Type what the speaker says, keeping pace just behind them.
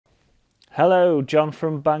Hello, John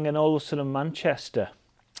from Bang& Olufsen in Manchester.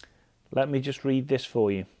 Let me just read this for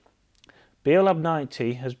you. BeoLab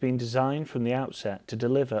 90 has been designed from the outset to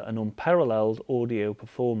deliver an unparalleled audio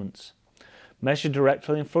performance. Measured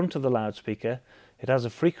directly in front of the loudspeaker, it has a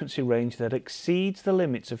frequency range that exceeds the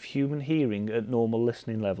limits of human hearing at normal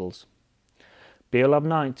listening levels. BeoLab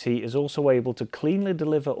 90 is also able to cleanly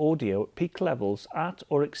deliver audio at peak levels at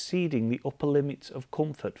or exceeding the upper limits of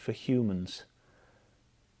comfort for humans.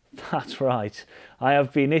 That's right, I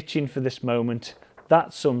have been itching for this moment.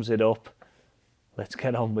 That sums it up. Let's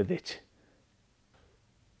get on with it.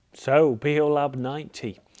 So, BeoLab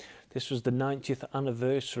 90. This was the 90th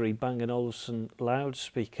anniversary Bang & Olufsen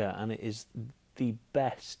loudspeaker, and it is the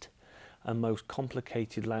best and most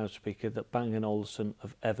complicated loudspeaker that Bang & Olufsen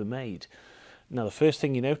have ever made. Now, the first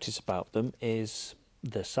thing you notice about them is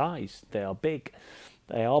the size. They are big.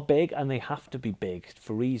 They are big, and they have to be big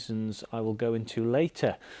for reasons I will go into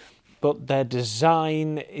later. But their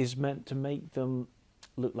design is meant to make them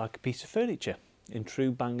look like a piece of furniture in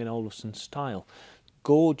true Bang & Olufsen style.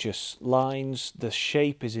 Gorgeous lines, the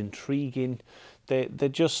shape is intriguing. They're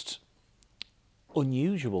just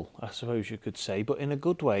unusual, I suppose you could say, but in a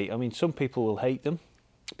good way. I mean, some people will hate them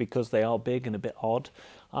because they are big and a bit odd.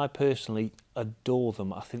 I personally adore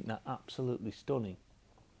them. I think they're absolutely stunning.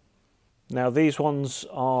 Now, these ones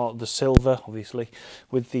are the silver, obviously,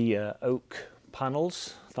 with the oak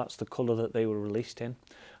panels. That's the colour that they were released in.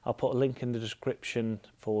 I'll put a link in the description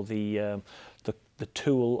for the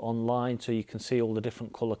tool online so you can see all the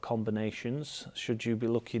different colour combinations, should you be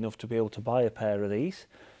lucky enough to be able to buy a pair of these.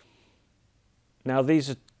 Now, these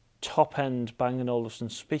are top-end Bang & Olufsen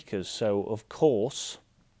speakers, so of course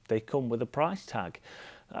they come with a price tag.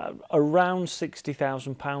 Around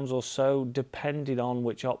 £60,000 or so, depending on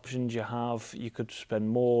which options you have. You could spend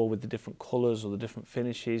more with the different colours or the different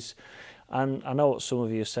finishes. And I know what some of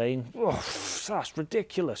you are saying, oh, that's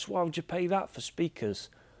ridiculous, why would you pay that for speakers?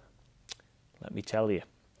 Let me tell you,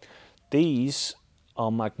 these are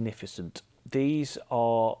magnificent. These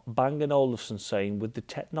are Bang & Olufsen saying, with the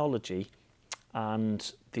technology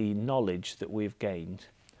and the knowledge that we've gained,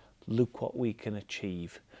 look what we can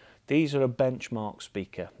achieve. These are a benchmark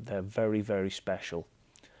speaker. They're very, very special.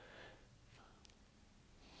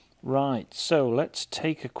 Right, so let's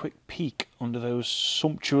take a quick peek under those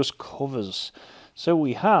sumptuous covers. So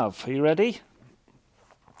we have, are you ready?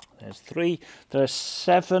 There's 3. There are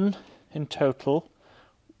 7 in total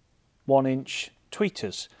 1-inch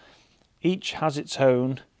tweeters. Each has its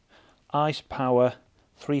own ICE power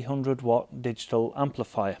 300 watt digital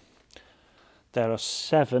amplifier. There are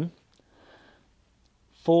 7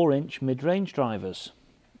 4-inch mid-range drivers,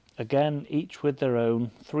 again each with their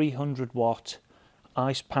own 300 watt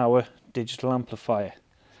ICE power digital amplifier.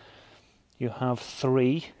 You have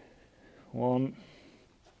 3, 1,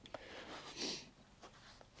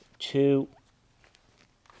 2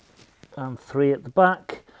 and 3 at the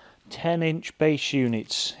back, 10-inch bass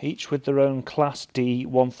units, each with their own Class D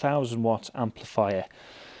 1000 watt amplifier,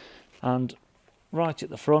 and right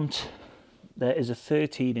at the front there is a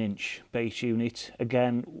 13-inch bass unit,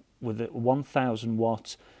 again with a 1000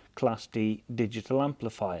 watt Class D digital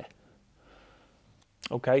amplifier.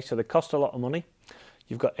 Okay, so they cost a lot of money.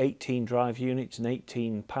 You've got 18 drive units and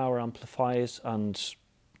 18 power amplifiers and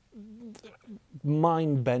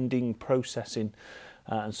mind-bending processing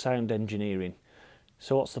and sound engineering.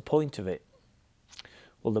 So what's the point of it?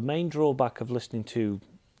 Well, the main drawback of listening to,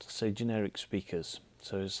 say, generic speakers,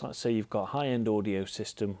 so let's say you've got a high-end audio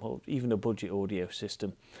system or even a budget audio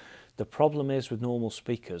system. The problem is with normal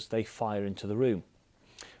speakers, they fire into the room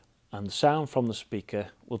and the sound from the speaker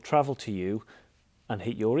will travel to you and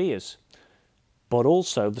hit your ears. But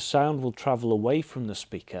also the sound will travel away from the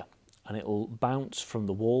speaker and it will bounce from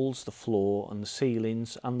the walls, the floor and the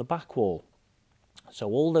ceilings and the back wall. So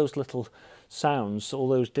all those little sounds, all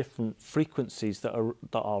those different frequencies that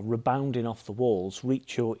are rebounding off the walls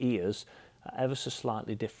reach your ears at ever so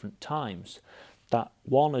slightly different times. That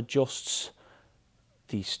one adjusts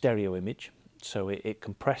the stereo image, so it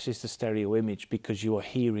compresses the stereo image because you are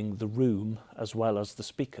hearing the room as well as the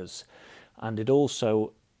speakers, and it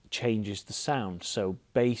also changes the sound. So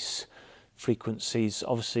bass frequencies,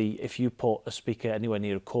 obviously if you put a speaker anywhere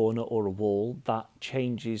near a corner or a wall, that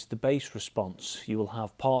changes the bass response. You will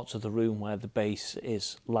have parts of the room where the bass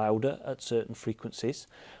is louder at certain frequencies,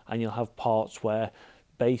 and you'll have parts where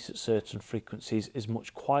bass at certain frequencies is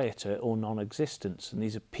much quieter or non-existent, and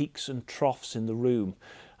these are peaks and troughs in the room.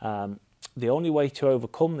 The only way to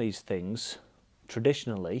overcome these things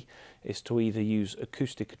traditionally is to either use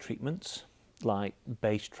acoustic treatments like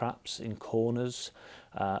bass traps in corners,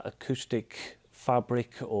 acoustic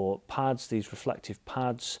fabric or pads, these reflective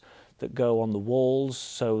pads that go on the walls,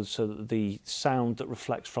 so that the sound that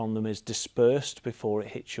reflects from them is dispersed before it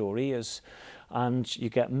hits your ears. And you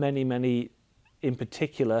get many, in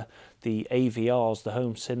particular the AVRs, the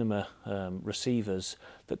home cinema receivers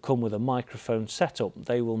that come with a microphone setup.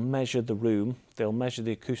 They will measure the room, they'll measure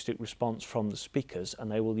the acoustic response from the speakers,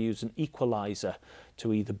 and they will use an equalizer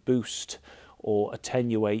to either boost or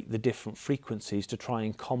attenuate the different frequencies to try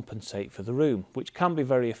and compensate for the room, which can be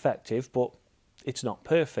very effective, but it's not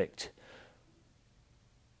perfect.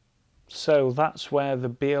 So that's where the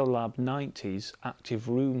BeoLab 90's active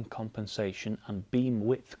room compensation and beam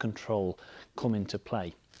width control come into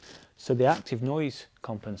play. So the active noise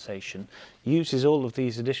compensation uses all of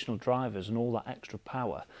these additional drivers and all that extra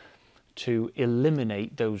power to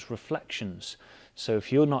eliminate those reflections. So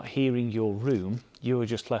if you're not hearing your room, you're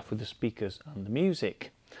just left with the speakers and the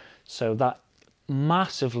music. So that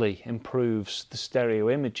massively improves the stereo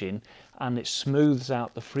imaging, and it smooths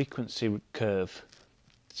out the frequency curve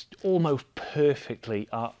almost perfectly.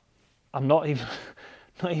 I'm not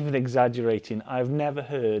even exaggerating. I've never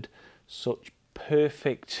heard such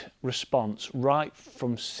perfect response right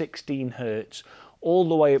from 16 hertz all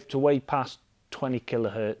the way up to way past 20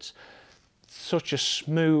 kilohertz. Such a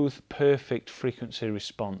smooth, perfect frequency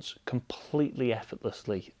response, completely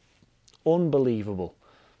effortlessly. Unbelievable.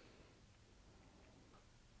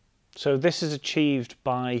 So this is achieved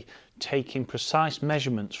by taking precise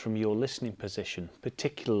measurements from your listening position,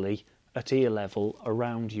 particularly at ear level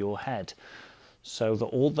around your head, so that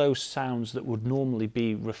all those sounds that would normally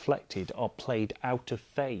be reflected are played out of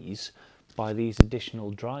phase by these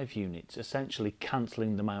additional drive units, essentially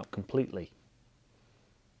cancelling them out completely.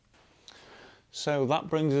 So that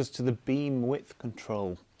brings us to the beam width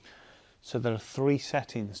control. So there are 3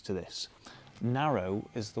 settings to this. Narrow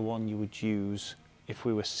is the one you would use if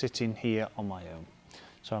we were sitting here on my own.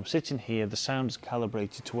 So I'm sitting here, the sound is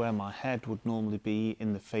calibrated to where my head would normally be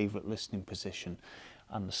in the favourite listening position,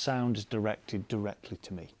 and the sound is directed directly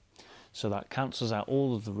to me. So that cancels out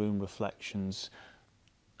all of the room reflections.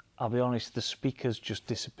 I'll be honest, the speakers just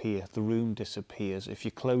disappear, the room disappears. If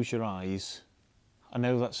you close your eyes, I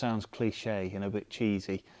know that sounds cliche and a bit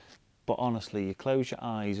cheesy, but honestly, you close your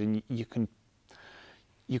eyes and you can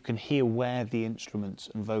hear where the instruments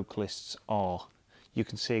and vocalists are. You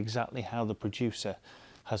can see exactly how the producer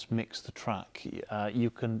has mixed the track. You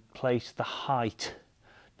can place the height,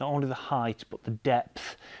 not only the height, but the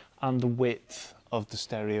depth and the width of the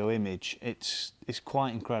stereo image. It's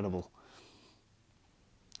quite incredible.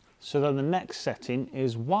 So then the next setting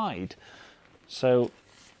is wide. So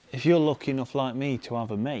if you're lucky enough like me to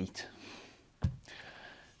have a mate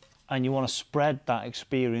and you want to spread that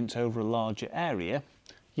experience over a larger area,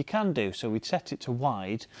 you can do. So we'd set it to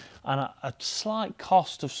wide, and at a slight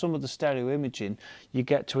cost of some of the stereo imaging, you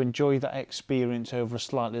get to enjoy that experience over a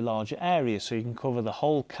slightly larger area. So you can cover the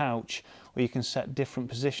whole couch, or you can set different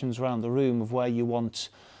positions around the room of where you want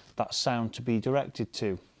that sound to be directed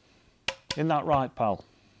to. Isn't that right, pal?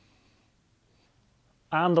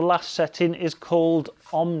 And the last setting is called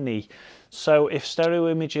Omni. So if stereo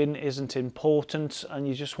imaging isn't important and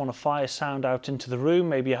you just want to fire sound out into the room,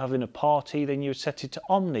 maybe you're having a party, then you would set it to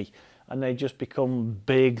Omni, and they just become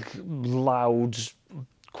big, loud,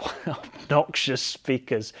 quite obnoxious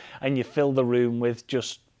speakers, and you fill the room with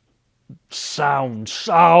just sound.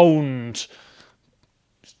 Have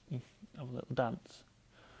a little dance.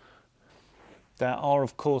 There are,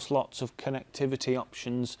 of course, lots of connectivity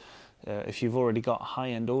options. If you've already got a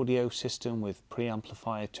high-end audio system with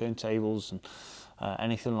preamplifier turntables and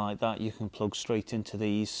anything like that, you can plug straight into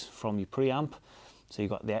these from your preamp. So you've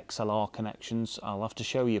got the XLR connections. I'll have to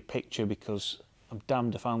show you a picture because I'm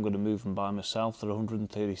damned if I'm going to move them by myself. They're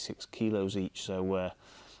 136 kilos each, so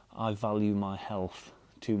I value my health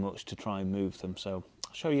too much to try and move them. So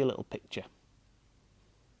I'll show you a little picture.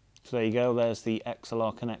 So there you go, there's the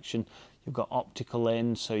XLR connection. You've got optical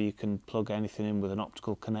in, so you can plug anything in with an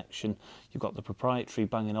optical connection. You've got the proprietary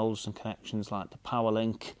Bang & Olufsen connections like the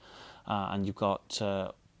PowerLink, and you've got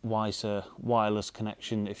Wiser wireless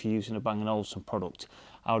connection if you're using a Bang & Olufsen product.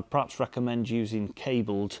 I would perhaps recommend using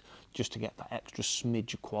cabled just to get that extra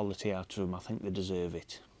smidge of quality out of them. I think they deserve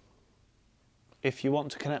it. If you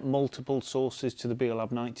want to connect multiple sources to the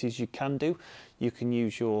BeoLab 90's, you can do. You can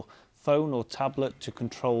use your phone or tablet to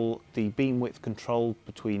control the beam width control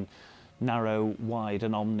between narrow, wide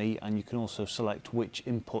and omni, and you can also select which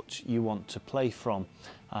inputs you want to play from.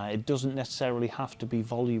 It doesn't necessarily have to be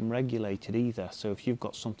volume regulated either, so if you've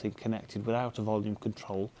got something connected without a volume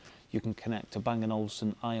control, you can connect a Bang &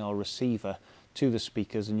 Olufsen IR receiver to the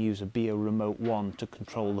speakers and use a Beo Remote 1 to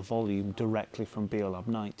control the volume directly from BeoLab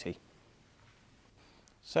 90.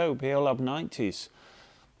 So, BeoLab 90s.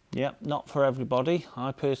 Yep, not for everybody.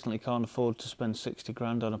 I personally can't afford to spend 60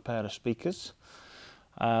 grand on a pair of speakers.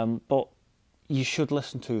 But you should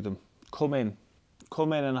listen to them. Come in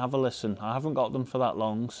and have a listen. I haven't got them for that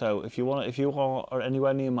long, so if you are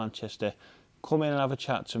anywhere near Manchester, come in and have a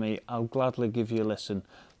chat to me. I'll gladly give you a listen.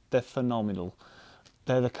 They're phenomenal.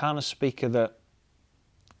 They're the kind of speaker that,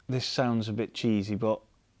 this sounds a bit cheesy, but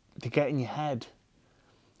they get in your head.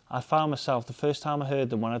 I found myself, the first time I heard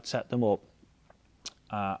them when I'd set them up,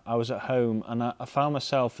 I was at home and I found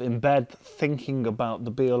myself in bed thinking about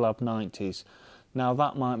the BeoLab 90s. Now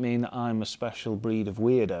that might mean that I'm a special breed of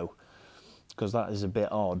weirdo, because that is a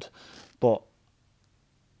bit odd, but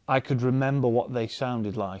I could remember what they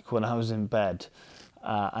sounded like when I was in bed,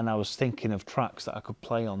 and I was thinking of tracks that I could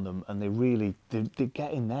play on them, and they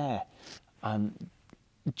get in there. And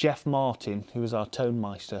Jeff Martin, who was our tone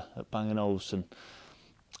meister at Bang & Olufsen,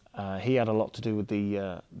 he had a lot to do with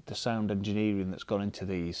the sound engineering that's gone into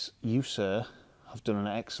these. You, sir, have done an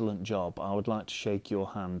excellent job. I would like to shake your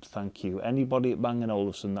hand. Thank you. Anybody at Bang &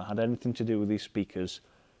 Olufsen that had anything to do with these speakers,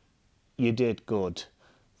 you did good.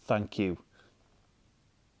 Thank you.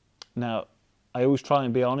 Now, I always try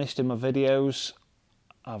and be honest in my videos.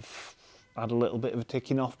 I've had a little bit of a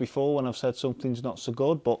ticking off before when I've said something's not so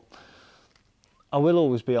good, but I will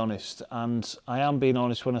always be honest, and I am being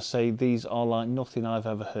honest when I say these are like nothing I've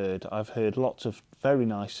ever heard. I've heard lots of very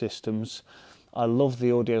nice systems. I love the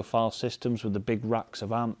audiophile systems with the big racks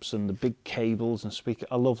of amps and the big cables and speakers.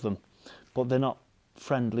 I love them, but they're not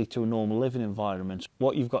friendly to a normal living environment.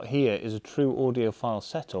 What you've got here is a true audiophile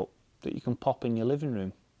setup that you can pop in your living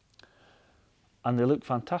room. And they look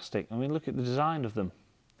fantastic. I mean, look at the design of them.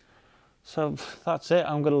 So that's it.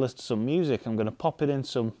 I'm going to listen to some music. I'm going to pop it in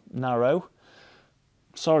some narrow.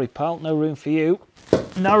 Sorry pal, no room for you.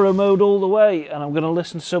 Narrow mode all the way, and I'm going to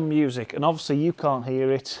listen to some music. And obviously you can't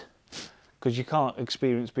hear it because you can't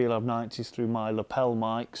experience BeoLab 90s through my lapel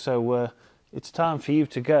mic. So it's time for you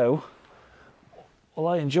to go. Well,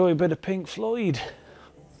 I enjoy a bit of Pink Floyd.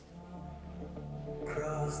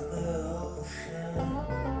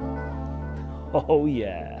 Oh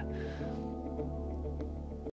yeah.